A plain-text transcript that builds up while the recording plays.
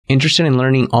Interested in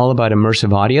learning all about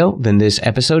immersive audio? Then this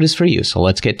episode is for you, so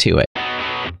let's get to it.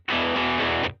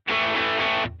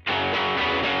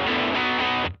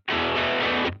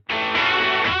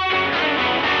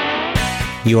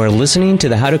 You are listening to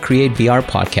the How to Create VR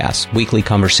podcast, weekly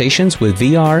conversations with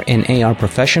VR and AR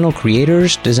professional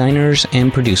creators, designers,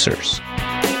 and producers.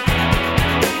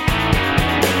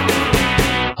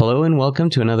 Hello and welcome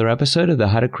to another episode of the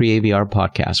How to Create VR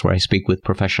podcast, where I speak with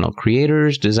professional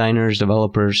creators, designers,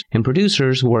 developers, and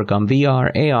producers who work on VR,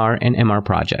 AR, and MR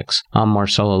projects. I'm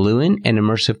Marcelo Lewin, an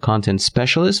immersive content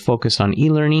specialist focused on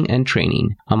e-learning and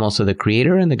training. I'm also the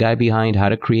creator and the guy behind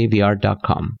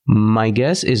howtocreatevr.com. My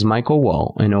guest is Michael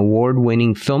Wohl, an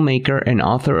award-winning filmmaker and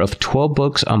author of 12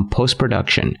 books on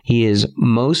post-production. He is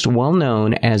most well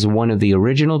known as one of the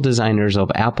original designers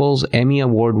of Apple's Emmy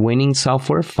Award-winning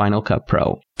software Final Cut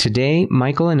Pro. Today,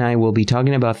 Michael and I will be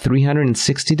talking about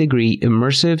 360-degree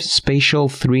immersive spatial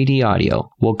 3D audio.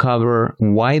 We'll cover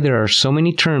why there are so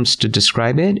many terms to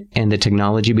describe it and the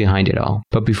technology behind it all.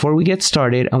 But before we get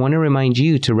started, I want to remind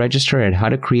you to register at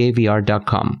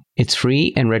howtocreatevr.com. It's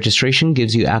free, and registration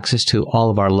gives you access to all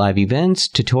of our live events,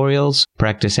 tutorials,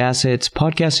 practice assets,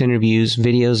 podcast interviews,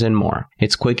 videos, and more.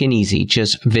 It's quick and easy.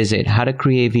 Just visit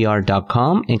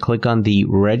howtocreatevr.com and click on the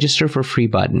Register for Free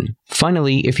button.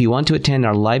 Finally, if you want to attend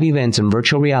our live events in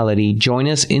virtual reality, join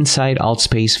us inside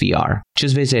Altspace VR.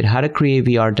 Just visit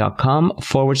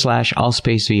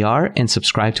howtocreatevr.com/AltspaceVR and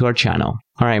subscribe to our channel.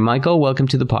 All right, Michael, welcome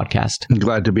to the podcast. I'm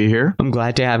glad to be here. I'm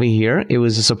glad to have you here. It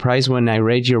was a surprise when I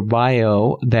read your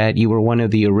bio that you were one of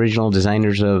the original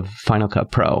designers of Final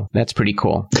Cut Pro. That's pretty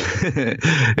cool.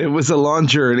 It was a long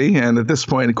journey, and at this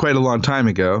point, quite a long time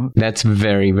ago. That's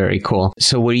very, very cool.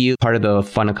 So were you part of the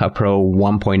Final Cut Pro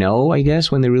 1.0, I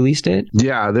guess, when they released it?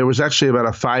 Yeah, there was actually about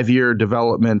a 5-year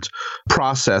development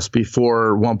process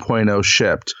before 1.0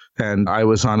 shipped. And I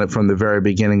was on it from the very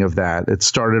beginning of that. It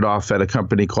started off at a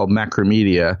company called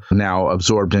Macromedia, now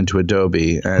absorbed into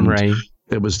Adobe. And right.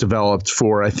 It was developed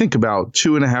for, I think, about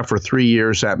 2.5 or 3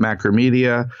 years at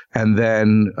Macromedia. And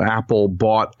then Apple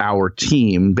bought our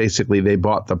team. Basically, they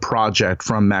bought the project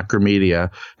from Macromedia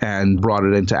and brought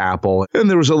it into Apple. And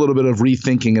there was a little bit of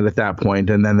rethinking it at that point.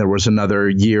 And then there was another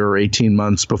year or 18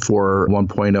 months before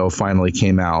 1.0 finally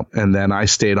came out. And then I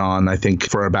stayed on, I think,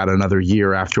 for about another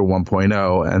year after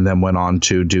 1.0, and then went on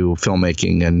to do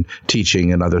filmmaking and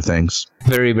teaching and other things.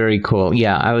 Very, very cool.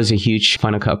 Yeah, I was a huge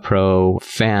Final Cut Pro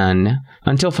fan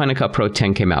until Final Cut Pro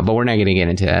 10 came out, but we're not going to get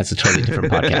into that. That's a totally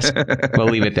different podcast. We'll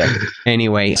leave it there.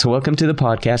 Anyway, so welcome to the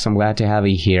podcast. I'm glad to have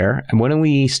you here. And why don't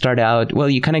we start out?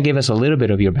 Well, you kind of gave us a little bit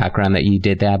of your background that you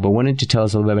did that, but why don't you tell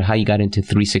us a little bit about how you got into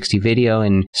 360 video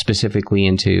and specifically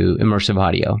into immersive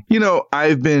audio? You know,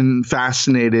 I've been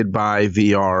fascinated by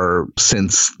VR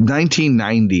since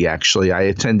 1990, actually. I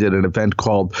attended an event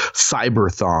called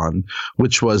Cyberthon,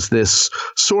 which was this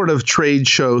sort of trade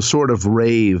show, sort of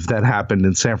rave that happened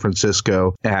in San Francisco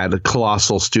at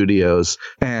Colossal Studios.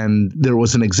 And there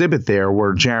was an exhibit there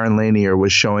where Jaron Lanier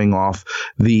was showing off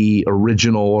the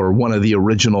original, or one of the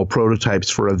original prototypes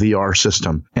for a VR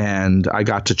system. And I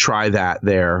got to try that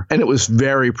there. And it was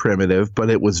very primitive, but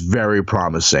it was very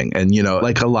promising. And, you know,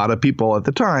 like a lot of people at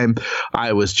the time,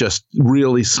 I was just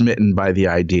really smitten by the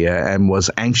idea and was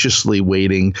anxiously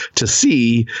waiting to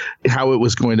see how it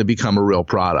was going to become a real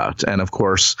product. And of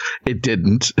course, it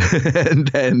didn't. And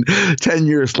then 10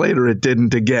 years later, it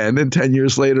didn't again. And 10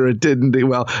 years later, it didn't.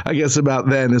 Well, I guess about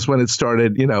then is when it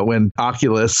started, you know, when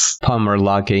Oculus. Palmer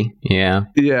Luckey. Yeah.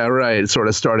 Yeah, right. Sort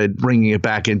of started bringing it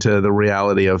back into the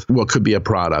reality of what could be a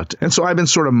product. And so I've been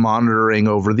sort of monitoring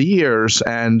over the years.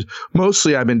 And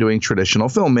mostly I've been doing traditional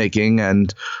filmmaking.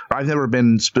 And I've never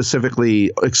been specifically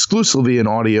exclusively an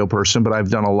audio person, but I've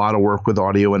done a lot of work with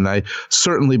audio. And I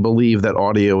certainly believe that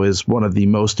audio is one of the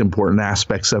most important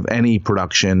aspects of any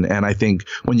production. And I think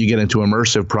when you get into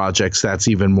immersive projects, that's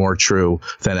even more true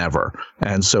than ever.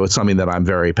 And so it's something that I'm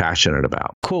very passionate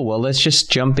about. Cool. Well, let's just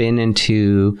jump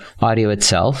into audio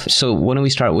itself. So why don't we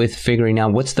start with figuring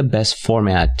out what's the best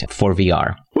format for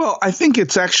VR? Well, I think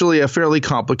it's actually a fairly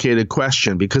complicated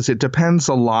question because it depends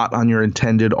a lot on your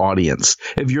intended audience.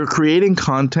 If you're creating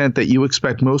content that you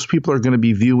expect most people are going to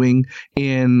be viewing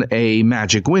in a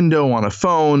magic window on a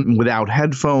phone without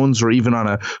headphones, or even on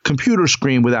a computer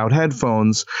screen without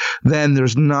headphones, then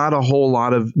there's not a whole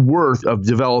lot of worth of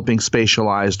developing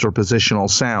spatialized or positional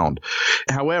sound.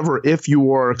 However, if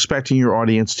you are expecting your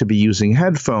audience to be using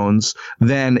headphones,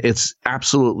 then it's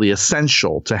absolutely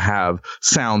essential to have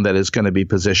sound that is going to be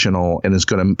positional positional and is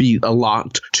going to be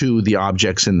locked to the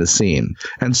objects in the scene.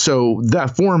 And so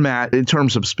that format, in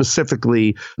terms of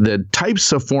specifically the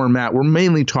types of format, we're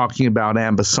mainly talking about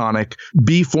ambisonic,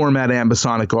 B format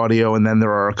ambisonic audio, and then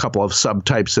there are a couple of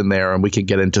subtypes in there, and we can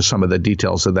get into some of the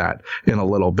details of that in a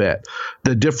little bit.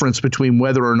 The difference between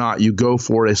whether or not you go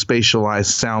for a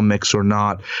spatialized sound mix or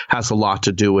not has a lot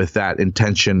to do with that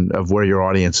intention of where your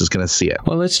audience is going to see it.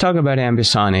 Well, let's talk about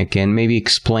ambisonic and maybe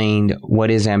explain what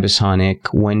is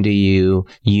ambisonic, when do you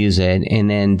use it, and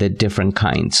then the different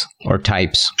kinds or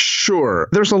types. Sure.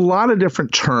 There's a lot of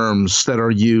different terms that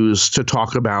are used to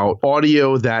talk about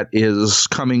audio that is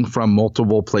coming from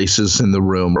multiple places in the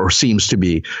room, or seems to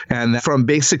be. And from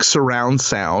basic surround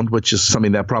sound, which is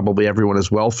something that probably everyone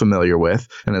is well familiar with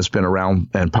and has been around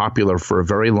and popular for a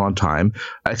very long time,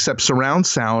 except surround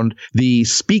sound, the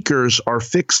speakers are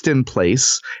fixed in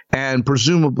place and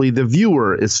presumably the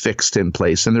viewer is fixed in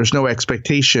place. And there's no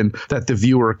expectation that the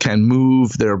viewer can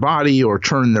move their body or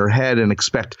turn their head and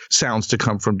expect sounds to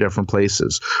come from different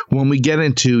places. When we get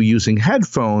into using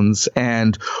headphones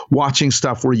and watching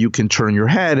stuff where you can turn your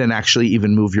head and actually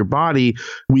even move your body,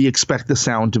 we expect the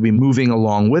sound to be moving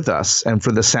along with us and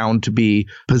for the sound to be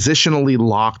positionally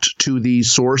locked to the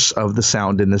source of the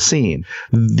sound in the scene.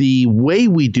 The way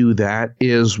we do that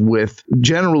is with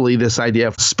generally this idea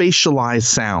of spatialized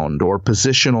sound or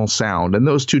positional sound. And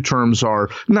those two terms are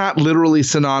not literally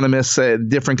synonymous.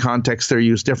 Different contexts, they're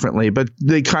used differently, but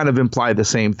they kind of imply the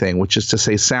same thing, which is to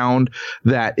say sound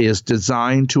that is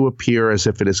designed to appear as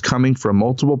if it is coming from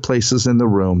multiple places in the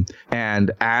room.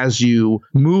 And as you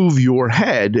move your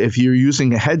head, if you're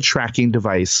using a head tracking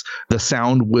device, the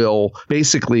sound will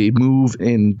basically move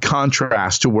in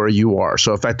contrast to where you are.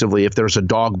 So effectively, if there's a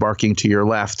dog barking to your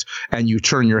left and you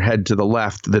turn your head to the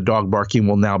left, the dog barking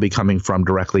will now be coming from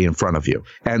directly in front of you.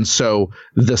 And so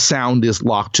the sound is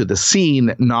locked to the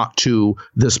scene, not to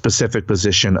the specific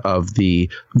position of the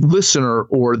listener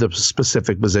or the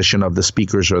specific position of the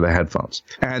speakers or the headphones.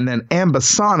 And then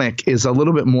ambisonic is a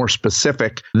little bit more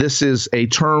specific. This is a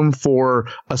term for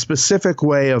a specific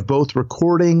way of both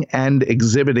recording and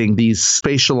exhibiting these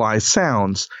spatialized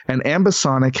sounds. And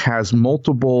ambisonic has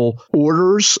multiple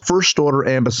orders. First order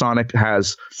ambisonic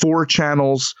has 4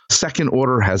 channels. Second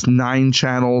order has 9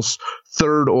 channels.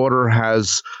 Third order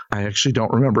has, I actually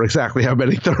don't remember exactly how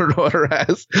many third order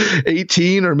has,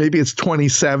 18 or maybe it's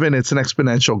 27. It's an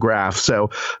exponential graph. So,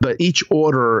 but each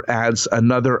order adds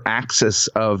another axis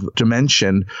of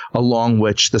dimension along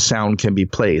which the sound can be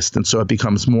placed. And so it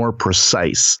becomes more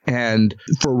precise. And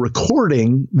for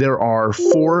recording, there are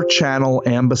 4-channel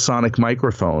ambisonic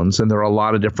microphones, and there are a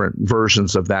lot of different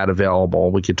versions of that available.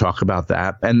 We could talk about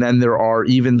that. And then there are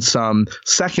even some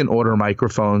second order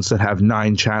microphones that have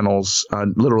 9 channels,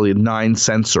 literally 9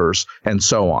 sensors, and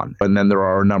so on. And then there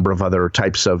are a number of other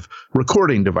types of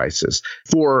recording devices.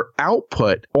 For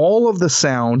output, all of the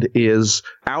sound is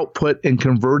output and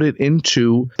converted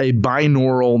into a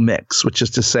binaural mix, which is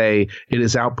to say it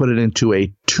is outputted into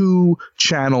a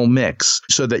 2-channel mix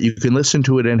so that you can listen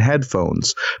to it in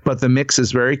headphones. But the mix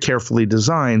is very carefully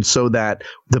designed so that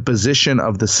the position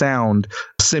of the sound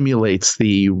simulates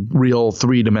the real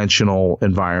 3-dimensional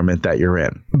environment that you're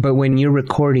in. But when you're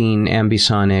recording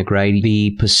ambisonic, right,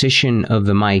 the position of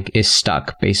the mic is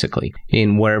stuck basically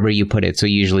in wherever you put it. So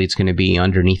usually it's going to be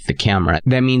underneath the camera.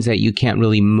 That means that you can't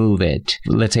really move it.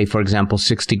 Let's say, for example,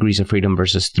 6 degrees of freedom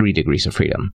versus 3 degrees of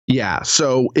freedom. Yeah.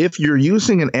 So if you're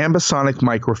using an ambisonic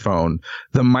microphone,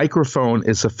 the microphone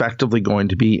is effectively going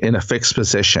to be in a fixed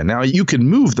position. Now, you can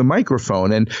move the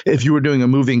microphone. And if you were doing a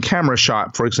moving camera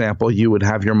shot, for example, you would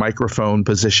have your microphone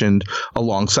positioned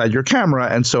alongside your camera.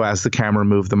 And so as the camera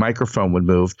moved, the microphone would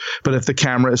move. But if the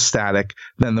camera is static,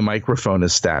 then the microphone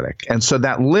is static. And so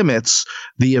that limits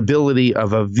the ability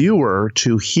of a viewer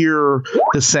to hear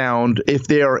the sound. If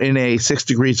they are in a 6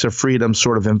 degrees of freedom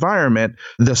sort of environment,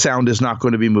 the sound is not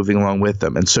going to be moving along with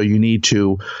them. And so you need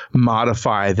to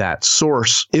modify that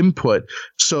source input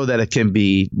so that it can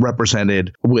be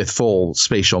represented with full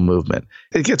spatial movement.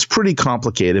 It gets pretty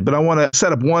complicated, but I want to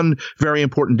set up one very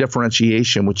important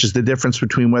differentiation, which is the difference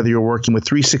between whether you're working with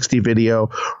 360 video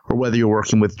or whether you're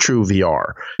working with true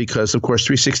VR. Because, of course,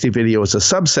 360 video is a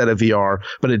subset of VR,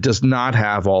 but it does not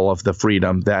have all of the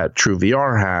freedom that true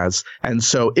VR has. And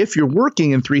so if you're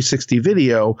working in 360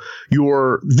 video,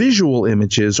 your visual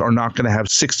images are not going to have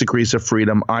 6 degrees of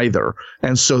freedom either.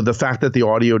 And so the fact that that the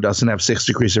audio doesn't have 6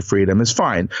 degrees of freedom is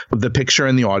fine. The picture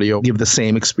and the audio give the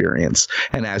same experience.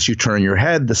 And as you turn your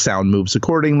head, the sound moves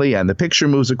accordingly and the picture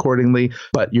moves accordingly,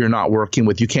 but you're not working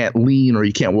with, you can't lean or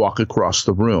you can't walk across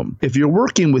the room. If you're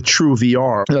working with true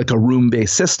VR, like a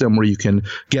room-based system where you can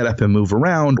get up and move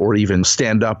around or even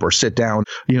stand up or sit down,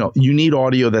 you need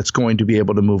audio that's going to be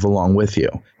able to move along with you.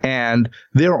 And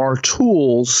there are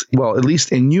tools, well, at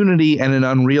least in Unity and in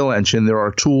Unreal Engine, there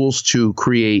are tools to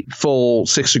create full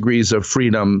 6 degrees of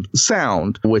freedom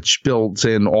sound, which builds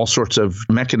in all sorts of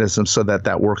mechanisms so that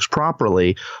that works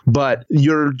properly. But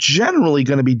you're generally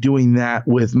going to be doing that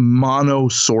with mono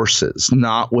sources,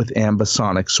 not with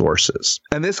ambisonic sources.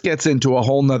 And this gets into a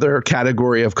whole nother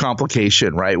category of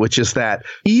complication, right? Which is that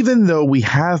even though we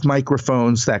have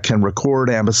microphones that can record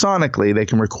ambisonically, they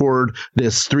can record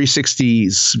this 360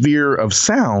 sphere of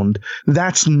sound,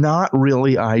 that's not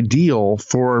really ideal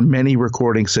for many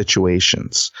recording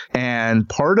situations. And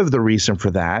part of the reason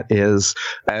for that is,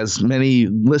 as many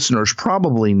listeners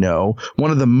probably know,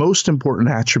 one of the most important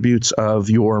attributes of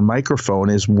your microphone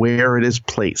is where it is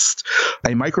placed.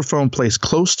 A microphone placed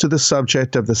close to the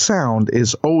subject of the sound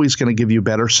is always going to give you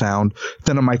better sound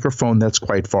than a microphone that's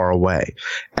quite far away.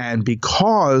 And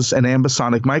because an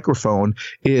ambisonic microphone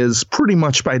is pretty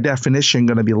much by definition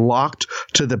going to be locked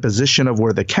to the position of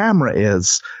where the camera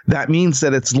is, that means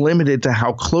that it's limited to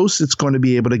how close it's going to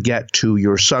be able to get to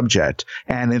your subject.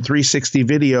 And in 360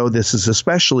 video, this is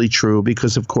especially true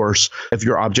because, of course, if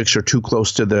your objects are too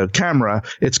close to the camera,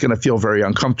 it's going to feel very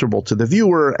uncomfortable to the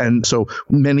viewer. And so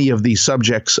many of these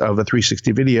subjects of a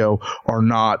 360 video are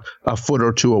not a foot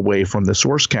or two away from the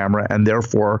source camera, and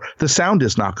therefore the sound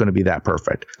is not going to be that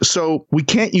perfect. So we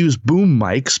can't use boom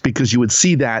mics because you would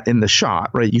see that in the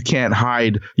shot, right? You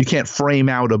can't frame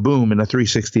out a boom in a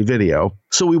 360 video.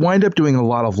 So we wind up doing a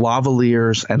lot of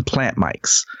lavaliers and plant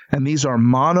mics. And these are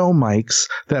mono mics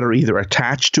that are either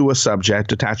attached to a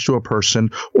subject, attached to a person,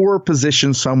 or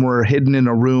positioned somewhere hidden in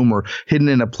a room or hidden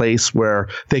in a place where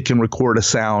they can record a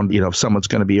sound, if someone's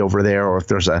going to be over there or if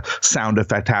there's a sound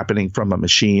effect happening from a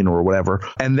machine or whatever.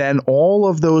 And then all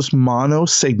of those mono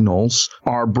signals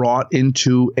are brought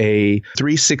into a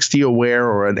 360 aware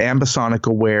or an ambisonic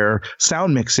aware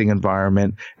sound mixing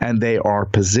environment, and they are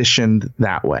positioned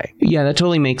that way. Yeah, that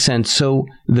totally makes sense. So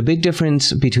the big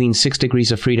difference between 6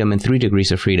 degrees of freedom and 3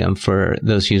 degrees of freedom, for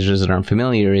those users that aren't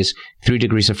familiar, is 3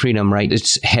 degrees of freedom, right?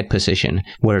 It's head position,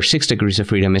 where 6 degrees of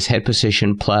freedom is head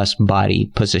position plus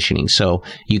body positioning. So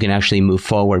you can actually move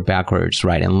forward, backwards,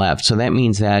 right, and left. So that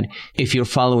means that if you're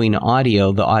following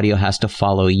audio, the audio has to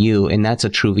follow you, and that's a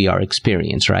true VR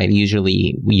experience, right?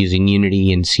 Usually using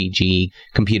Unity and CG,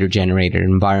 computer-generated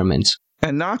environments.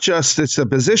 And not just it's the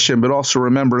position, but also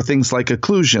remember things like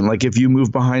occlusion. Like if you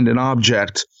move behind an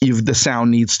object, the sound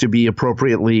needs to be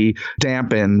appropriately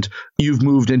dampened. You've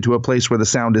moved into a place where the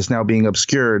sound is now being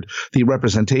obscured. The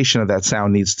representation of that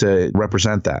sound needs to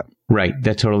represent that. Right.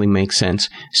 That totally makes sense.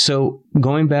 So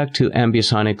going back to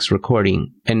ambisonics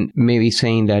recording and maybe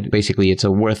saying that basically it's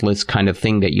a worthless kind of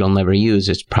thing that you'll never use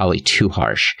is probably too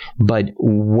harsh. But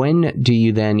when do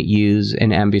you then use an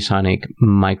ambisonic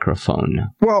microphone?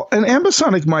 Well, an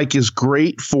ambisonic mic is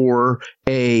great for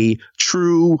a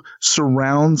true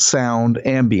surround sound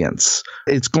ambience.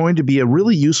 It's going to be a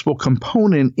really useful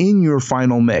component in your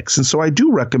final mix. And so I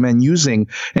do recommend using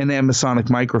an ambisonic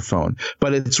microphone,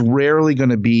 but it's rarely going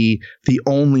to be the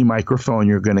only microphone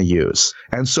you're going to use.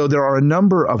 And so there are a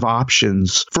number of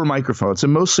options for microphones.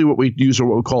 And mostly what we use are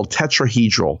what we call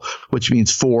tetrahedral, which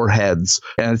means 4 heads.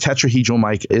 And a tetrahedral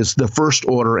mic is the first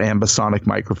order ambisonic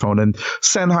microphone. And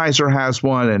Sennheiser has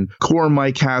one, and Core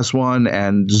Mic has one,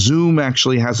 and Zoom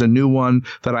actually has a new one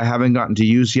that I haven't gotten to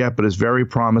use yet, but is very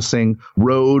promising.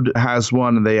 Rode has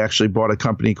one, and they actually bought a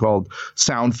company called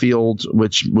Soundfield,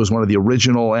 which was one of the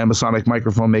original ambisonic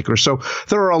microphone makers. So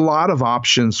there are a lot of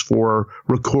options for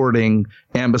recording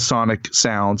ambisonic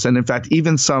sounds. And in fact,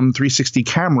 even some 360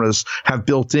 cameras have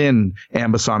built-in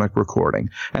ambisonic recording.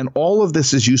 And all of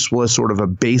this is useful as sort of a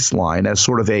baseline, as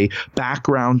sort of a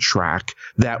background track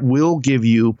that will give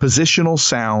you positional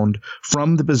sound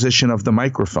from the position of the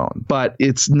microphone. But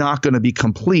it's not going to be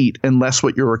complete unless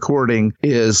what you're recording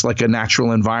is like a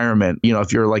natural environment.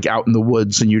 If you're like out in the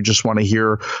woods and you just want to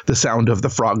hear the sound of the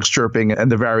frogs chirping and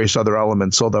the various other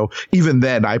elements. Although even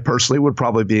then, I personally would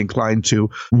probably be inclined to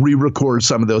re-record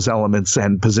some of those elements elements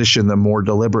and position them more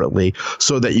deliberately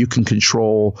so that you can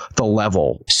control the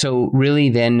level. So really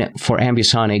then for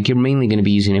ambisonic, you're mainly going to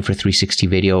be using it for 360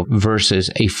 video versus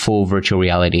a full virtual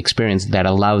reality experience that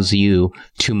allows you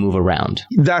to move around.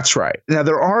 That's right. Now,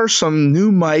 there are some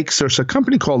new mics. There's a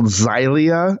company called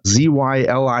Zylia,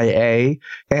 Zylia,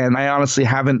 and I honestly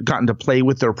haven't gotten to play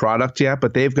with their product yet,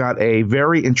 but they've got a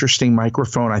very interesting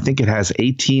microphone. I think it has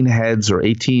 18 heads or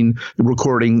 18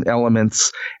 recording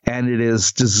elements, and it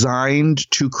is designed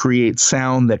to create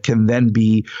sound that can then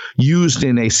be used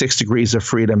in a 6 degrees of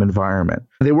freedom environment.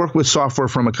 They work with software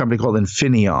from a company called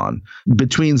Infineon.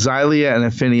 Between Zylia and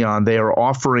Infineon, they are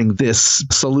offering this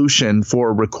solution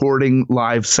for recording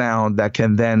live sound that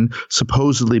can then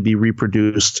supposedly be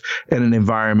reproduced in an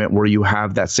environment where you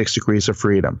have that 6 degrees of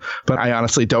freedom. But I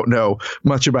honestly don't know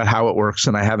much about how it works,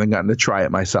 and I haven't gotten to try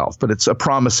it myself. But it's a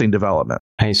promising development.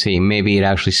 I see. Maybe it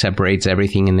actually separates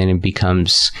everything and then it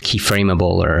becomes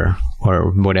keyframeable or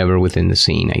whatever within the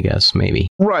scene, I guess, maybe.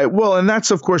 Right. Well, and that's,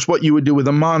 of course, what you would do with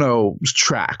a mono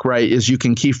track, right, is you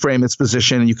can keyframe its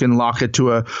position and you can lock it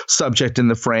to a subject in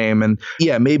the frame. And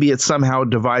yeah, maybe it somehow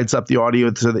divides up the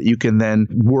audio so that you can then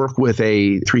work with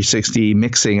a 360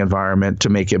 mixing environment to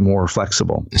make it more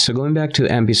flexible. So going back to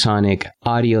ambisonic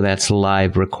audio that's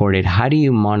live recorded, how do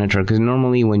you monitor? Because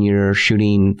normally when you're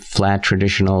shooting flat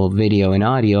traditional video and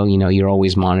audio, you're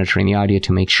always monitoring the audio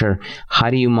to make sure.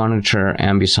 How do you monitor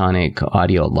ambisonic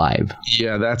audio live?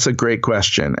 Yeah, that's a great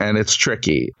question, and it's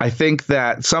tricky. I think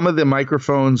that some of the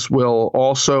microphones will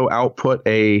also output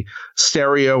a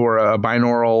stereo or a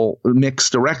binaural mix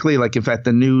directly. Like, in fact,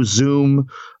 the new Zoom,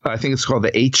 I think it's called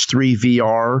the H3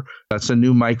 VR. That's a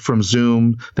new mic from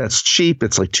Zoom that's cheap.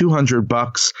 It's like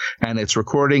 $200, and it's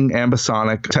recording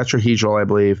ambisonic tetrahedral, I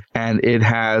believe, and it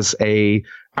has a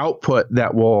output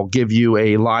that will give you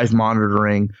a live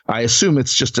monitoring. I assume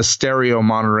it's just a stereo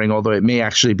monitoring, although it may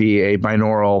actually be a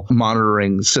binaural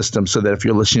monitoring system so that if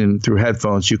you're listening through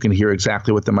headphones, you can hear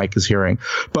exactly what the mic is hearing.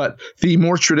 But the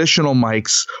more traditional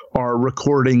mics are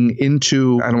recording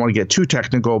into, I don't want to get too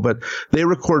technical, but they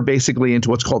record basically into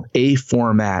what's called A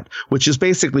format, which is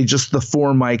basically just the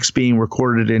 4 mics being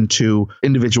recorded into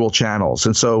individual channels.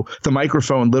 And so the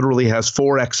microphone literally has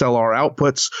 4 XLR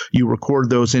outputs. You record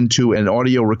those into an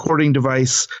audio recording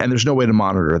device, and there's no way to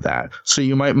monitor that. So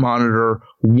you might monitor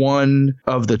one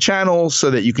of the channels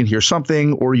so that you can hear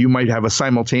something, or you might have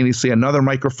simultaneously another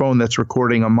microphone that's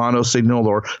recording a mono signal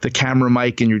or the camera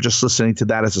mic, and you're just listening to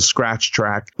that as a scratch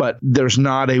track. But there's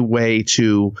not a way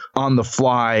to, on the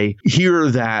fly,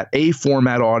 hear that A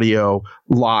format audio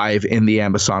live in the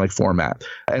ambisonic format.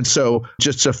 And so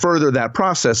just to further that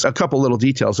process, a couple little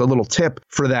details, a little tip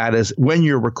for that is when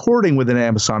you're recording with an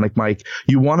ambisonic mic,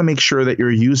 you want to make sure that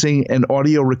you're using an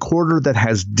audio recorder that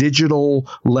has digital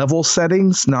level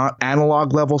settings, not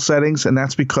analog level settings. And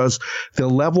that's because the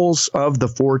levels of the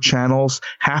 4 channels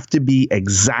have to be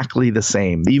exactly the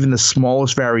same. Even the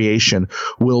smallest variation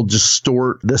will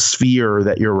distort the sphere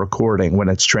that you're recording when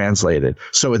it's translated.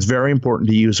 So it's very important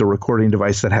to use a recording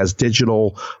device that has digital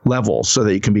levels so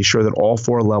that you can be sure that all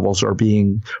 4 levels are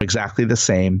being exactly the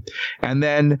same. And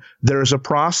then there's a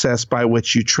process by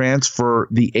which you transfer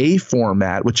the A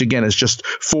format, which again is just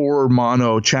 4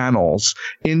 mono channels,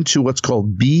 into what's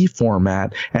called B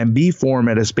format. And B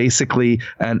format is basically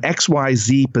an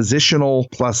XYZ positional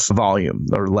plus volume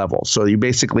or level. So you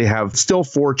basically have still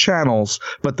 4 channels,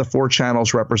 but the 4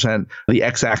 channels represent the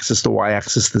X-axis, the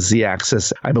Y-axis, the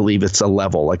Z-axis. I believe it's a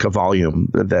level, like a volume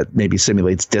that maybe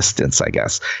simulates distance, I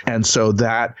guess. And so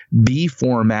that B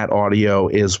format audio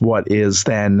is what is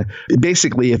then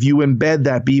basically, if you embed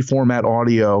that B format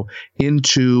audio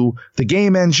into the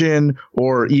game engine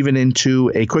or even into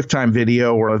a QuickTime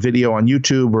video or a video on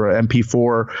YouTube or an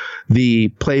MP4, the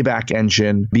playback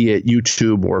engine, be it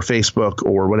YouTube or Facebook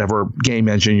or whatever game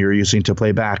engine you're using to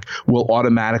play back, will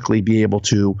automatically be able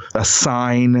to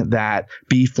assign that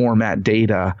B format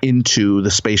data into the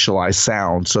spatialized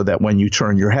sound so that when you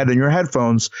turn your head in your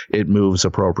headphones, it moves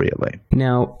appropriately.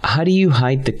 Now, how do you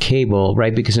hide the cable,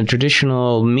 right? Because in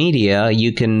traditional media,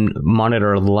 you can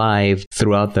monitor live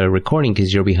throughout the recording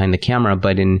because you're behind the camera,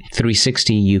 but in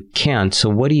 360, you can't. So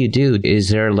what do you do? Is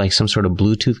there like some sort of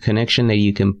Bluetooth connection that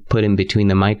you can put in between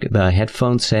the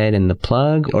headphone set and the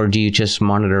plug? Or do you just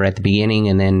monitor at the beginning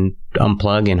and then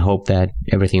unplug and hope that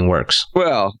everything works?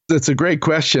 Well, that's a great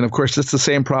question. Of course, it's the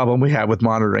same problem we have with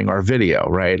monitoring our video,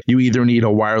 right? You either need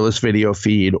a wireless video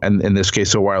feed, and in this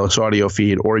case, a wireless audio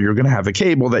feed, or you're going to have a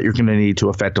cable that you're going to need to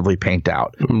effectively paint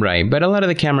out. Right. But a lot of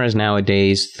the cameras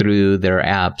nowadays, through their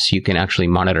apps, you can actually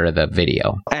monitor the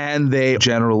video. And they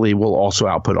generally will also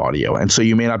output audio. And so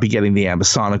you may not be getting the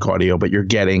ambisonic audio, but you're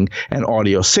getting an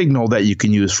audio signal that you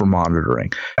can use for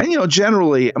monitoring. And,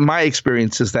 generally, my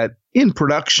experience is that in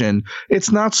production,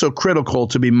 it's not so critical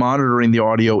to be monitoring the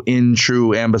audio in true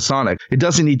ambisonic. It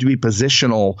doesn't need to be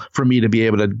positional for me to be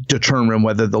able to determine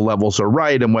whether the levels are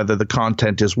right and whether the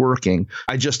content is working.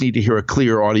 I just need to hear a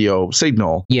clear audio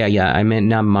signal. Yeah. I meant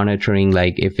not monitoring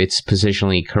like if it's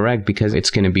positionally correct, because it's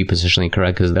going to be positionally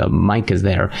correct because the mic is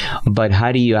there. But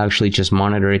how do you actually just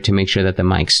monitor it to make sure that the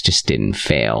mics just didn't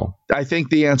fail? I think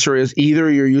the answer is either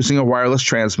you're using a wireless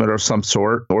transmitter of some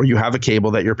sort, or you have a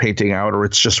cable that you're painting out, or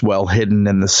it's just well hidden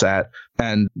in the set.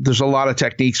 And there's a lot of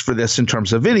techniques for this in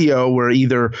terms of video. We're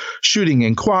either shooting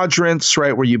in quadrants,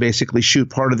 right, where you basically shoot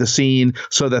part of the scene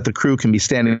so that the crew can be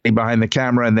standing behind the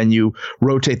camera and then you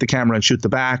rotate the camera and shoot the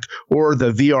back, or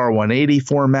the VR 180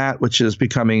 format, which is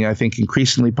becoming, I think,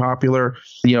 increasingly popular,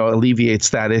 alleviates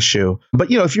that issue. But,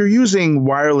 if you're using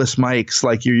wireless mics,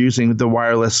 like you're using the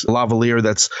wireless lavalier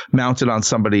that's mounted on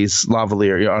somebody's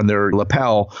lavalier, on their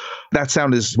lapel, that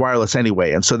sound is wireless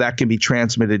anyway. And so that can be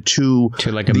transmitted to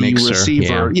like a mixer.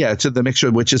 Receiver, to the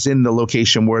mixer, which is in the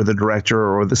location where the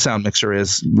director or the sound mixer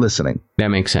is listening. That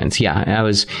makes sense. Yeah, I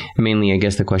was mainly, I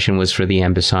guess the question was for the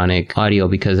ambisonic audio,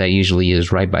 because that usually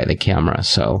is right by the camera.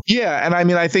 So yeah, and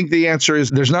I think the answer is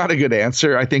there's not a good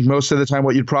answer. I think most of the time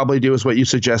what you'd probably do is what you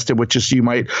suggested, which is you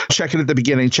might check it at the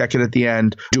beginning, check it at the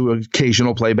end, do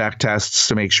occasional playback tests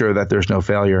to make sure that there's no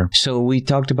failure. So we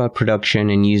talked about production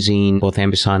and using both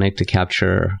ambisonic to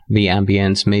capture the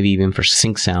ambience, maybe even for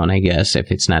sync sound, I guess,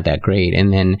 if it's not that great.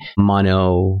 And then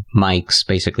mono mics,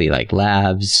 basically like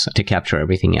lavs to capture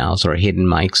everything else, or hidden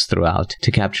mics throughout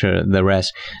to capture the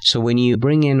rest. So when you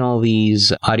bring in all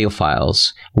these audio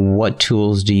files, what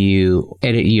tools do you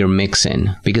edit your mix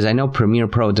in? Because I know Premiere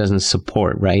Pro doesn't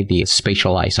support, right, the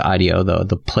spatialized audio,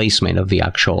 the placement of the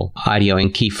actual audio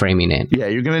and keyframing it. Yeah,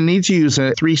 you're going to need to use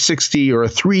a 360 or a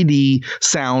 3D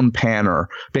sound panner,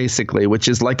 basically, which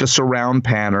is like a surround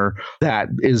panner that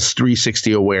is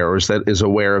 360 aware, or that is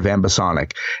aware of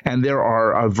ambisonic. And there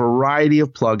are a variety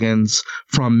of plugins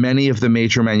from many of the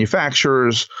major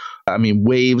manufacturers.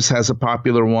 Waves has a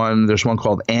popular one. There's one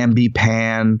called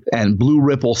AmbiPan and Blue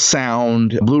Ripple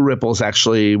Sound. Blue Ripple is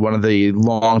actually one of the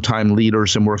longtime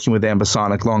leaders in working with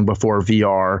ambisonic long before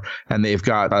VR. And they've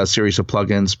got a series of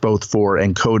plugins both for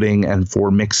encoding and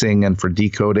for mixing and for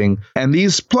decoding. And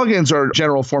these plugins are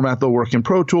general format. They'll work in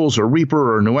Pro Tools or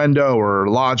Reaper or Nuendo or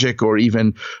Logic or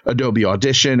even Adobe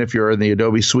Audition if you're in the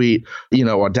Adobe suite,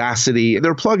 Audacity.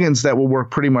 They're plugins that will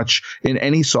work pretty much in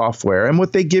any software. And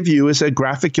what they give you is a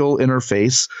graphical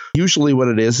interface. Usually what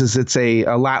it is it's a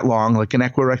lat long, like an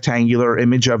equirectangular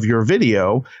image of your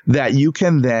video that you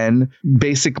can then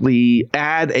basically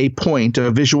add a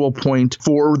visual point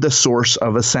for the source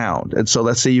of a sound. And so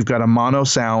let's say you've got a mono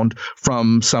sound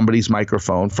from somebody's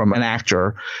microphone, from an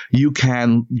actor. You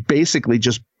can basically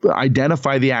just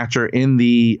identify the actor in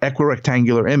the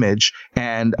equirectangular image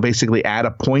and basically add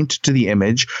a point to the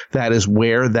image that is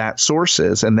where that source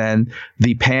is. And then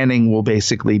the panning will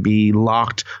basically be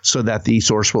locked so that the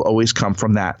source will always come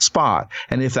from that spot.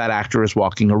 And if that actor is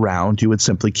walking around, you would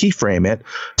simply keyframe it.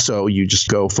 So you just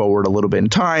go forward a little bit in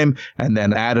time and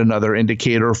then add another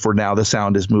indicator for now the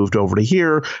sound is moved over to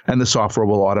here, and the software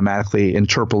will automatically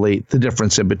interpolate the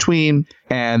difference in between.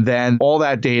 And then all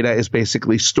that data is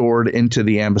basically stored into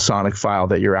the ambisonic file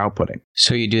that you're outputting.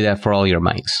 So you do that for all your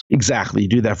mics? Exactly. You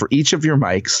do that for each of your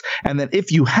mics. And then if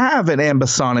you have an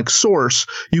ambisonic source,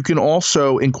 you can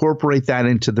also incorporate that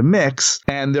into the mix.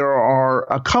 And there are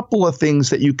a couple of things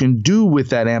that you can do with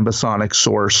that ambisonic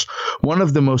source. One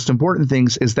of the most important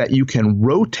things is that you can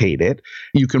rotate it.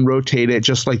 You can rotate it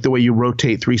just like the way you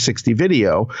rotate 360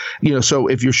 video. So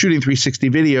if you're shooting 360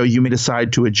 video, you may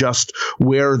decide to adjust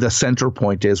where the center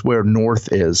point is, where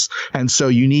north is. And so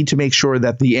you need to make sure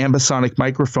that the ambisonic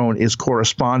microphone is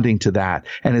corresponding to that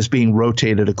and is being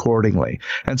rotated accordingly.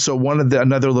 And so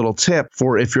another little tip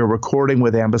for if you're recording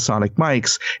with ambisonic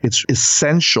mics, it's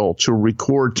essential to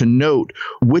record, to note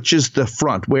which is the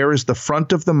front, where is the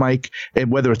front of the mic,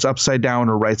 and whether it's upside down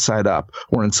or right side up,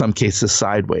 or in some cases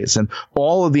sideways. And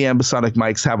all of the ambisonic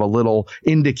mics have a little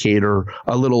indicator,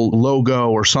 a little logo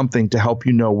or something to help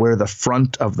you know where the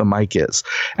front of the mic is.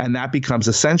 And that becomes becomes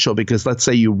essential because let's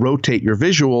say you rotate your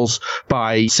visuals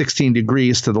by 16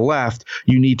 degrees to the left,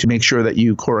 you need to make sure that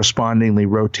you correspondingly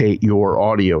rotate your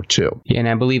audio too. Yeah, and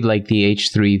I believe like the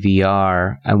H3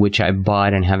 VR, which I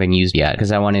bought and haven't used yet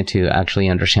because I wanted to actually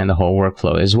understand the whole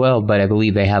workflow as well, but I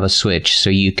believe they have a switch so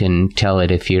you can tell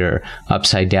it if you're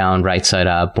upside down, right side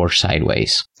up, or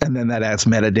sideways. And then that adds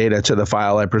metadata to the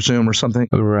file, I presume, or something?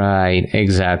 Right,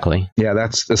 exactly. Yeah,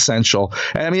 that's essential.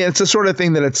 And I mean, it's the sort of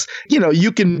thing that it's,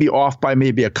 you can be off by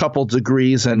maybe a couple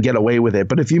degrees and get away with it.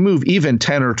 But if you move even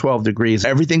 10 or 12 degrees,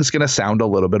 everything's going to sound a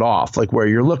little bit off. Like where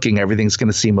you're looking, everything's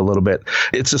going to seem a little bit,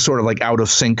 it's a sort of like out of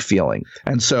sync feeling.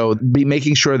 And so be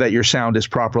making sure that your sound is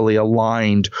properly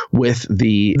aligned with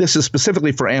this is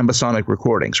specifically for ambisonic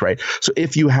recordings, right? So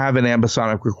if you have an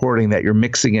ambisonic recording that you're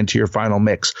mixing into your final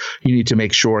mix, you need to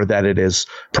make sure that it is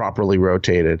properly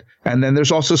rotated. And then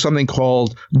there's also something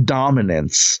called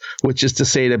dominance, which is to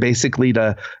say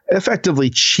to effectively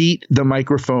cheat the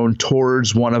microphone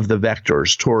towards one of the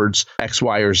vectors, towards X,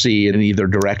 Y, or Z in either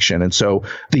direction. And so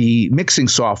the mixing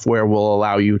software will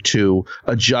allow you to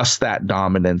adjust that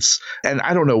dominance. And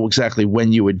I don't know exactly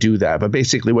when you would do that, but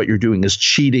basically what you're doing is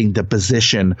cheating the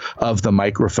position of the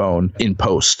microphone in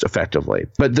post effectively.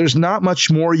 But there's not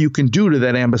much more you can do to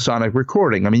that ambisonic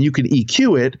recording. I mean, you can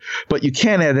EQ it, but you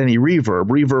can't add any reverb.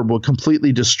 Reverb will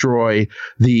completely destroy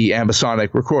the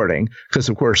ambisonic recording because,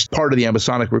 of course, part of the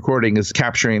ambisonic recording is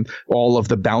capturing all of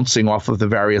the bouncing off of the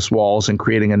various walls and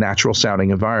creating a natural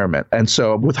sounding environment. And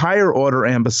so with higher order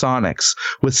ambisonics,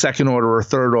 with second order or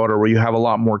third order, where you have a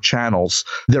lot more channels,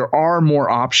 there are more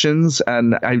options.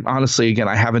 And I honestly, again,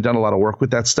 I haven't done a lot of work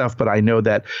with that stuff, but I know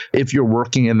that if you're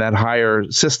working in that higher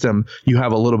system, you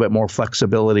have a little bit more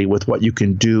flexibility with what you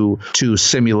can do to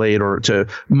simulate or to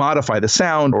modify the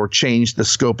sound or change the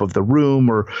scope of the room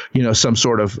or, some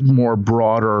sort of more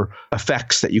broader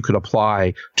effects that you could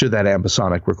apply to that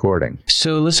ambisonic recording.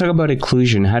 So let's talk about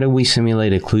occlusion. How do we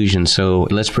simulate occlusion? So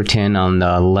let's pretend on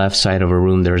the left side of a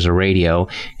room there's a radio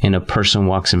and a person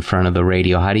walks in front of the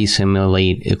radio. How do you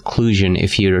simulate occlusion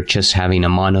if you're just having a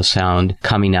mono sound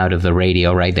coming out of the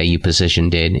radio, right, that you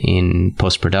positioned it in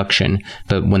post-production?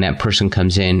 But when that person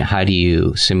comes in, how do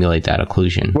you simulate that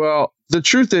occlusion? Well, the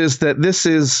truth is that this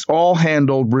is all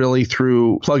handled really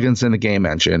through plugins in the game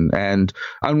engine. And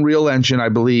Unreal Engine, I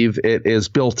believe it is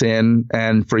built in.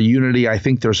 And for Unity, I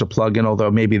think there's a plugin, although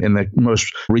maybe in the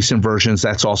most recent versions,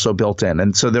 that's also built in.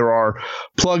 And so there are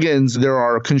plugins, there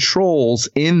are controls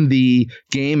in the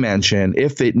game engine.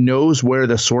 If it knows where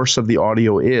the source of the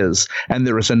audio is and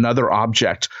there is another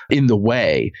object in the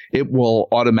way, it will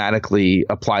automatically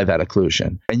apply that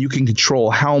occlusion. And you can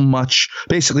control how much,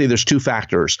 basically there's two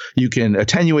factors. You can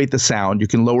attenuate the sound, you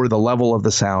can lower the level of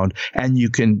the sound, and you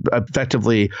can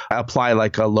effectively apply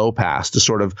like a low pass to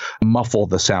sort of muffle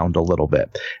the sound a little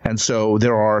bit. And so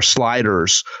there are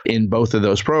sliders in both of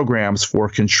those programs for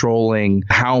controlling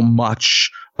how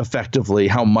much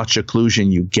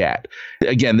occlusion you get.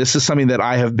 Again, this is something that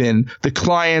I have been the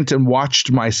client and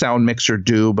watched my sound mixer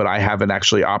do, but I haven't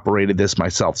actually operated this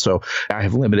myself. So I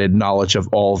have limited knowledge of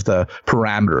all of the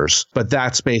parameters, but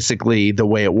that's basically the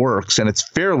way it works. And it's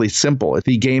fairly simple.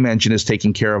 The game engine is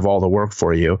taking care of all the work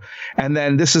for you. And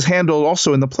then this is handled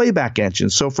also in the playback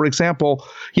engine. So for example,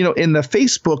 in the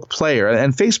Facebook player,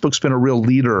 and Facebook's been a real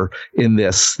leader in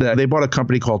this, they bought a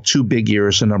company called 2 Big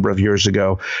Ears a number of years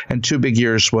ago. And 2 Big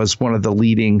Ears was one of the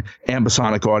leading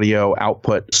ambisonic audio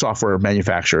output software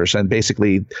manufacturers. And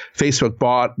basically, Facebook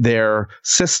bought their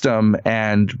system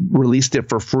and released it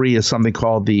for free as something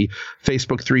called the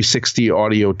Facebook 360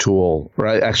 audio tool,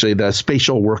 right? Actually, the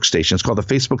spatial workstation. It's called the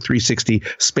Facebook 360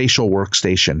 spatial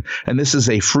workstation. And this is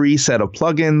a free set of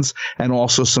plugins and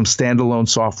also some standalone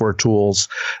software tools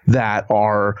that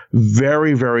are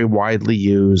very, very widely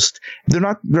used. They're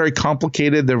not very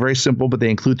complicated. They're very simple, but they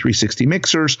include 360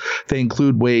 mixers. They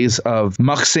include ways of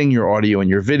muxing your audio and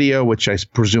your video, which I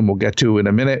presume we'll get to in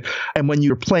a minute. And when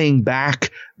you're playing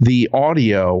back the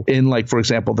audio in, like, for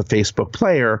example, the Facebook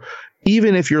player,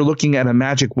 even if you're looking at a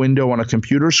magic window on a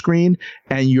computer screen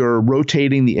and you're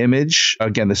rotating the image,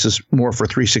 again, this is more for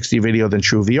 360 video than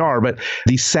true VR, but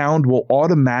the sound will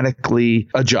automatically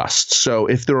adjust. So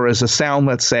if there is a sound,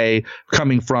 let's say,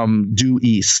 coming from due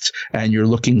east and you're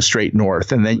looking straight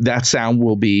north, and then that sound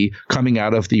will be coming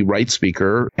out of the right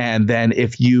speaker. And then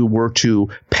if you were to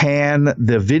pan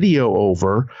the video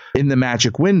over in the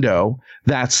magic window,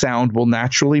 that sound will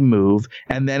naturally move.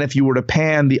 And then if you were to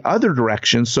pan the other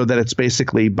direction so that it's that's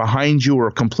basically behind you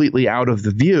or completely out of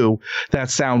the view, that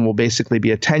sound will basically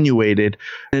be attenuated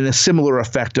in a similar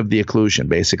effect of the occlusion,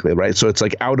 basically, right? So it's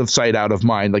like out of sight, out of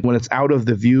mind. Like when it's out of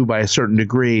the view by a certain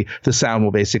degree, the sound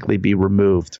will basically be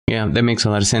removed. Yeah, that makes a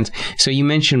lot of sense. So you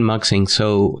mentioned muxing.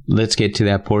 So let's get to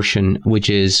that portion, which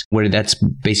is where that's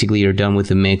basically you're done with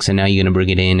the mix and now you're going to bring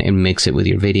it in and mix it with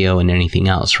your video and anything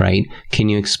else, right? Can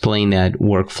you explain that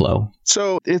workflow?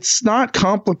 So it's not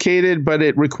complicated, but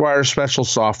it requires special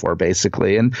software,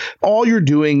 basically. And all you're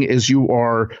doing is you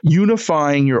are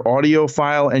unifying your audio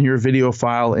file and your video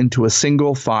file into a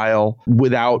single file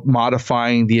without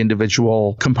modifying the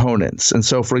individual components. And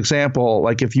so, for example,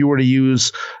 like if you were to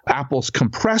use Apple's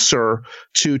compressor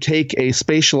to take a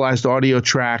spatialized audio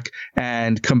track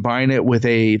and combine it with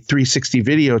a 360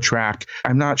 video track,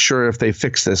 I'm not sure if they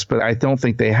fixed this, but I don't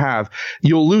think they have.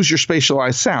 You'll lose your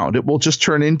spatialized sound. It will just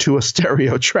turn into a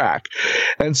stereo track.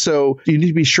 And so you need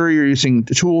to be sure you're using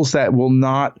tools that will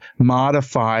not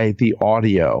modify the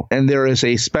audio. And there is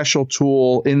a special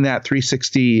tool in that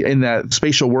 360, in that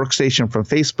spatial workstation from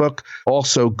Facebook.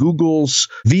 Also, Google's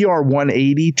VR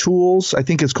 180 tools. I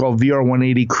think it's called VR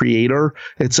 180 Creator.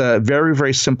 It's a very,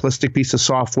 very simplistic piece of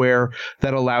software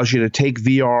that allows you to take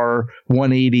VR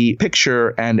 180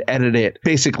 picture and edit it.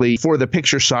 Basically, for the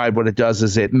picture side, what it does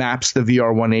is it maps the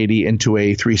VR 180 into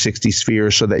a 360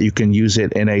 sphere so that you can use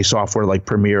it in a software like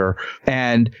Premiere.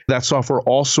 And that software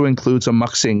also includes a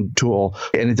muxing tool.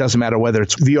 And it doesn't matter whether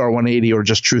it's VR 180 or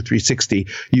just True 360.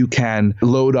 You can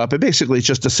load up. And basically, it's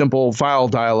just a simple file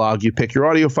dialog. You pick your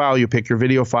audio file, you pick your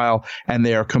video file, and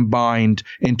they are combined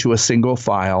into a single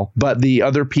file. But the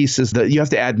other piece is that you have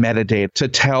to add metadata to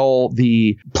tell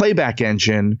the playback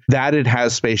engine that it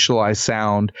has spatialized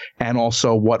sound and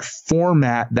also what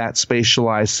format that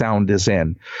spatialized sound is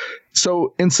in.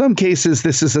 So in some cases,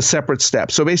 this is a separate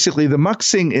step. So basically, the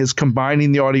muxing is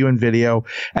combining the audio and video.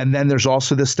 And then there's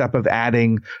also the step of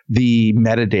adding the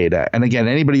metadata. And again,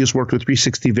 anybody who's worked with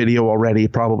 360 video already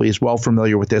probably is well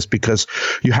familiar with this because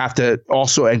you have to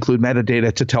also include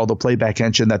metadata to tell the playback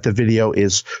engine that the video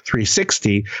is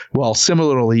 360. Well,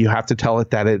 similarly, you have to tell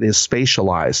it that it is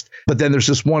spatialized. But then there's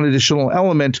this one additional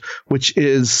element, which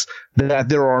is that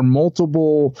there are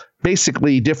multiple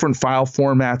basically different file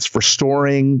formats for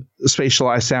storing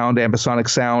spatialized sound, ambisonic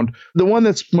sound. The one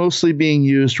that's mostly being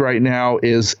used right now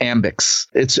is Ambix.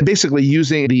 It's basically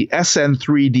using the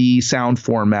SN3D sound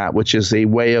format, which is a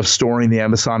way of storing the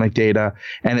ambisonic data,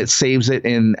 and it saves it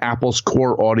in Apple's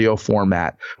core audio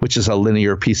format, which is a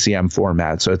linear PCM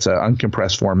format. So it's an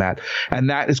uncompressed format. And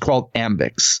that is called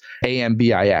Ambix,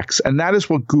 AMBIX. And that is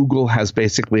what Google has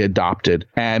basically adopted.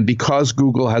 And because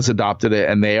Google has adopted it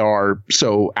and they are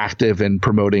so active in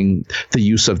promoting the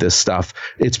use of this stuff,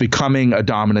 it's becoming a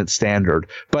dominant standard.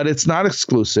 But it's not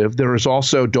exclusive. There is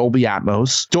also Dolby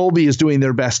Atmos. Dolby is doing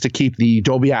their best to keep the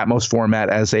Dolby Atmos format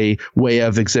as a way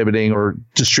of exhibiting or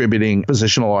distributing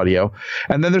positional audio.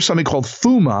 And then there's something called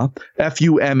FUMA,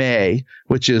 F-U-M-A,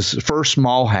 which is First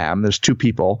Malham. There's two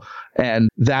people. And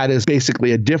that is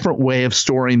basically a different way of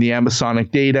storing the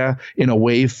ambisonic data in a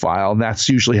WAV file. And that's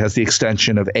usually has the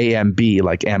extension of AMB,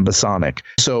 like ambisonic.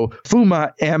 So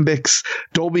FUMA, Ambix,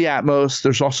 Dolby Atmos.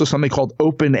 There's also something called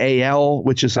OpenAL,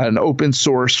 which is an open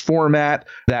source format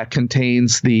that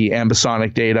contains the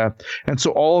ambisonic data. And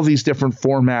so all of these different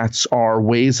formats are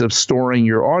ways of storing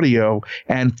your audio.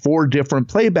 And for different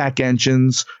playback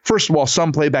engines, first of all,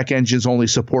 some playback engines only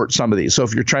support some of these. So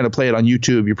if you're trying to play it on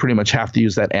YouTube, you pretty much have to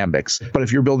use that Ambix. But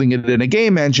if you're building it in a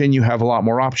game engine, you have a lot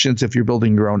more options. If you're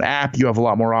building your own app, you have a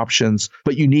lot more options.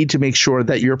 But you need to make sure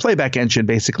that your playback engine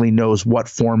basically knows what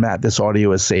format this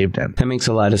audio is saved in. That makes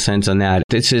a lot of sense on that.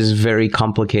 This is very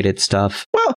complicated stuff.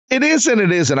 Well, it is and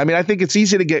it isn't. I mean, I think it's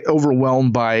easy to get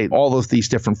overwhelmed by all of these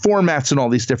different formats and all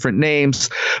these different names.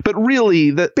 But really,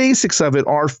 the basics of it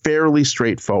are fairly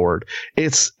straightforward.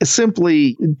 It's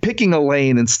simply picking a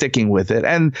lane and sticking with it.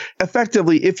 And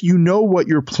effectively, if you know what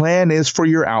your plan is for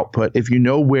your output, if you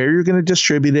know where you're going to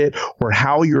distribute it or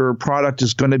how your product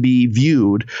is going to be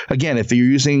viewed, again, if you're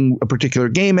using a particular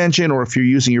game engine or if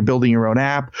you're building your own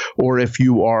app or if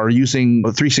you are using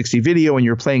a 360 video and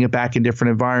you're playing it back in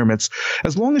different environments,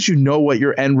 as long as you know what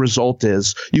your end result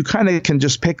is, you kind of can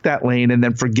just pick that lane and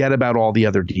then forget about all the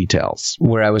other details.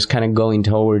 Where I was kind of going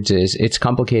towards is it's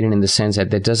complicated in the sense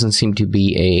that there doesn't seem to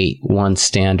be a one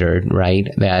standard, right,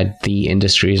 that the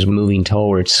industry is moving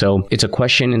towards. So it's a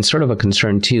question and sort of a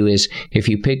concern too is if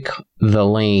you pick the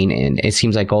lane, and it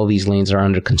seems like all these lanes are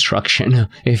under construction,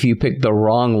 if you pick the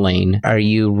wrong lane, are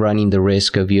you running the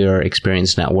risk of your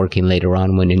experience not working later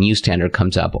on when a new standard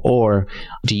comes up? Or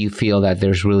do you feel that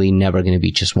there's really never going to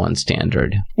be just just one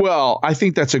standard? Well, I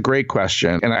think that's a great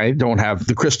question. And I don't have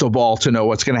the crystal ball to know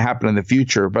what's going to happen in the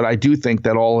future, but I do think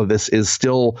that all of this is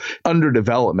still under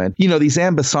development. These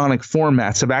ambisonic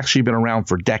formats have actually been around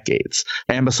for decades.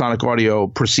 Ambisonic audio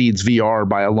precedes VR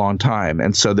by a long time.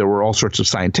 And so there were all sorts of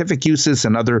scientific uses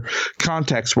and other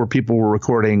contexts where people were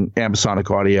recording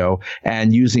ambisonic audio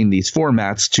and using these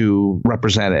formats to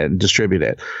represent it and distribute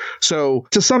it. So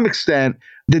to some extent,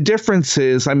 the difference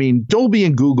is, Dolby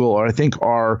and Google, I think,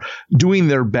 are doing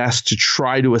their best to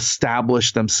try to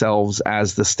establish themselves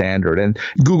as the standard. And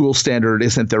Google's standard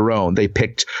isn't their own. They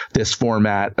picked this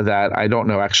format that I don't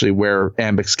know actually where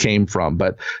Ambix came from,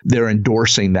 but they're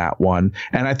endorsing that one.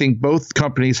 And I think both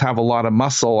companies have a lot of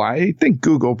muscle. I think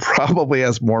Google probably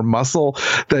has more muscle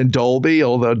than Dolby,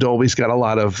 although Dolby's got a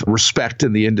lot of respect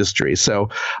in the industry. So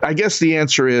I guess the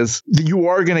answer is you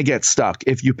are going to get stuck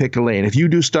if you pick a lane. If you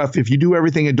do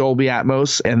everything in Dolby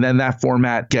Atmos and then that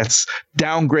format gets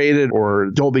downgraded,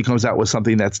 or Dolby comes out with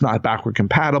something that's not backward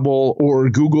compatible, or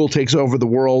Google takes over the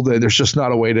world and there's just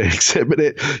not a way to exhibit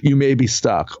it, you may be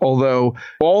stuck. Although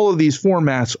all of these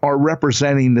formats are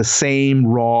representing the same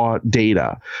raw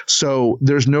data. So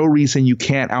there's no reason you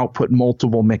can't output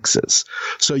multiple mixes.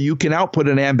 So you can output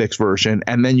an Ambix version,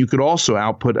 and then you could also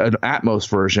output an Atmos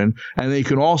version, and then you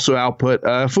can also output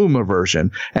a Fuma version,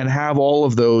 and have all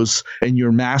of those in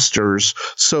your masters,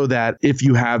 so that if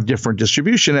you have different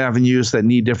distribution avenues that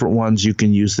need different ones, you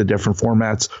can use the different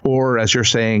formats. Or as you're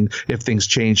saying, if things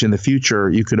change in the future,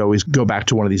 you could always go back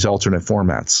to one of these alternate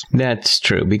formats. That's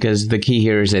true, because the key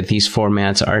here is that these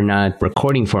formats are not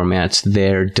recording formats,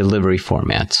 they're delivery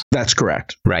formats. That's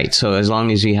correct. Right. So as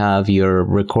long as you have your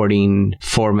recording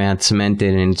format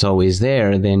cemented and it's always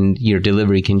there, then your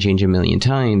delivery can change a million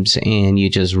times and you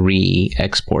just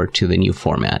re-export to the new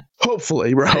format.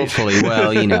 Hopefully, right? Hopefully.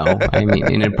 Well,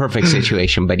 in a perfect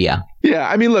situation, but yeah.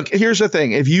 Yeah. Look, here's the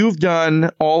thing. If you've done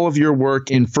all of your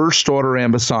work in first order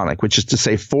ambisonic, which is to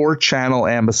say 4-channel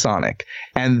ambisonic,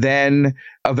 and then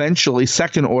eventually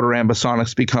second order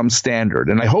ambisonics become standard.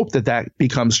 And I hope that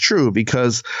becomes true,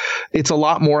 because it's a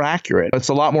lot more accurate. It's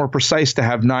a lot more precise to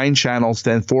have 9 channels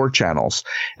than 4 channels.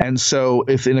 And so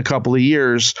if in a couple of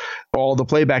years, all the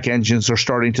playback engines are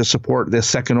starting to support this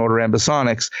second order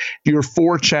ambisonics, your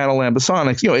 4-channel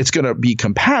ambisonics, it's going to be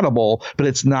compatible, but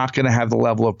it's not going to have the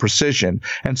level of precision.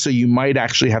 And so you might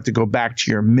actually have to go back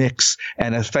to your mix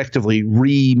and effectively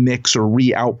remix or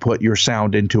re-output your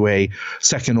sound into a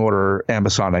second order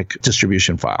ambisonic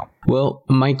distribution file. Well,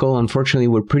 Michael, unfortunately,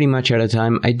 we're pretty much out of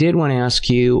time. I did want to ask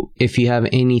you if you have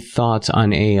any thoughts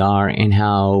on AR and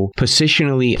how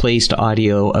positionally placed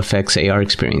audio affects AR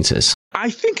experiences. I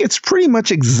think it's pretty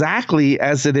much exactly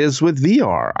as it is with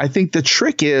VR. I think the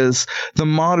trick is the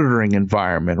monitoring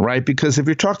environment, right? Because if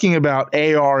you're talking about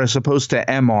AR as opposed to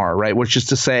MR, right, which is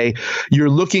to say you're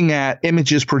looking at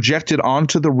images projected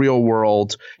onto the real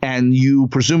world, and you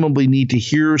presumably need to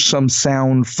hear some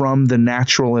sound from the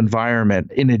natural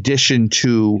environment in addition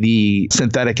to the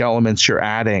synthetic elements you're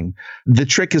adding. The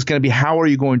trick is going to be, how are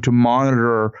you going to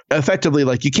monitor effectively?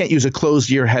 Like, you can't use a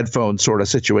closed ear headphone sort of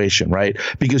situation, right?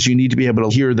 Because you need to be able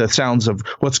to hear the sounds of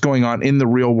what's going on in the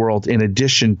real world in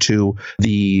addition to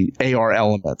the AR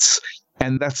elements.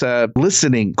 And that's a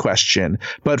listening question.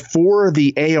 But for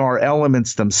the AR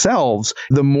elements themselves,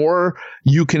 the more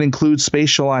you can include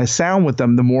spatialized sound with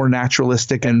them, the more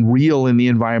naturalistic and real in the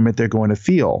environment they're going to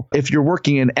feel. If you're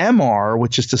working in MR,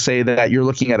 which is to say that you're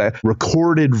looking at a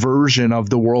recorded version of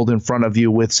the world in front of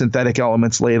you with synthetic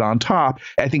elements laid on top,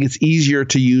 I think it's easier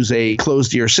to use a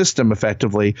closed ear system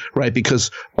effectively, right?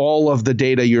 Because all of the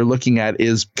data you're looking at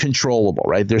is controllable,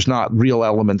 right? There's not real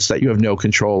elements that you have no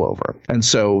control over. And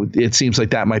so it seems like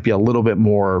that might be a little bit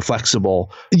more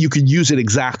flexible. You could use it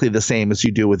exactly the same as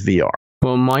you do with VR.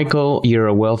 Well, Michael, you're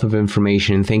a wealth of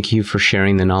information. Thank you for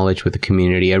sharing the knowledge with the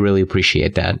community. I really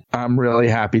appreciate that. I'm really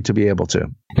happy to be able to.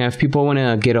 Now, if people want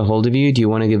to get a hold of you, do you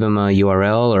want to give them a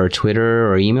URL or Twitter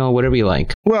or email, whatever you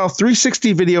like? Well,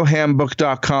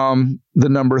 360videohandbook.com, the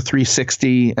number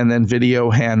 360, and then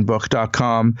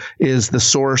videohandbook.com is the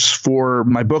source for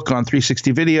my book on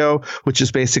 360 video, which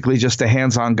is basically just a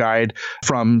hands-on guide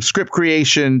from script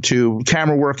creation to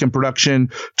camera work and production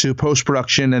to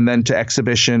post-production and then to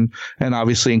exhibition, and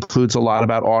obviously includes a lot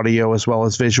about audio as well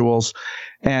as visuals.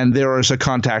 And there is a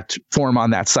contact form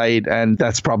on that site, and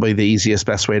that's probably the easiest,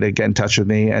 best way to get in touch with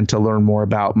me and to learn more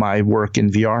about my work in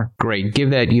VR. Great.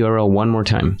 Give that URL one more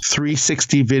time.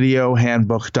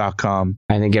 360videohandbook.com.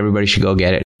 I think everybody should go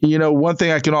get it. One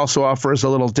thing I can also offer is a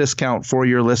little discount for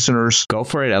your listeners. Go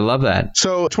for it. I love that.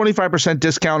 So 25%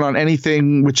 discount on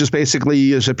anything, which is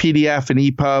basically is a PDF, an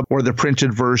EPUB, or the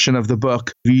printed version of the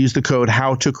book. If you use the code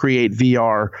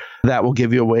HowToCreateVR, that will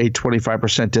give you away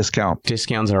 25% discount.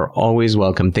 Discounts are always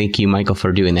welcome. Thank you, Michael,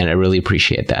 for doing that. I really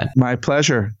appreciate that. My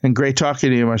pleasure. And great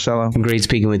talking to you, Marcelo. Great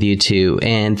speaking with you too.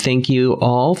 And thank you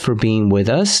all for being with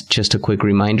us. Just a quick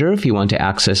reminder, if you want to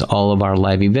access all of our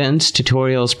live events,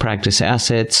 tutorials, practice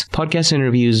assets, podcast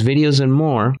interviews, videos, and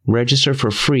more, register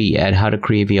for free at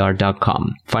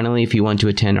howtocreatevr.com. Finally, if you want to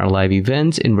attend our live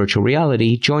events in virtual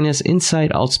reality, join us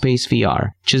inside Altspace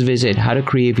VR. Just visit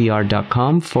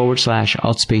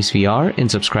howtocreatevr.com/AltspaceVR and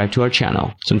subscribe to our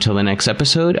channel. So until the next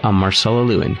episode, I'm Marcelo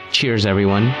Lewin. Cheers,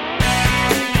 everyone.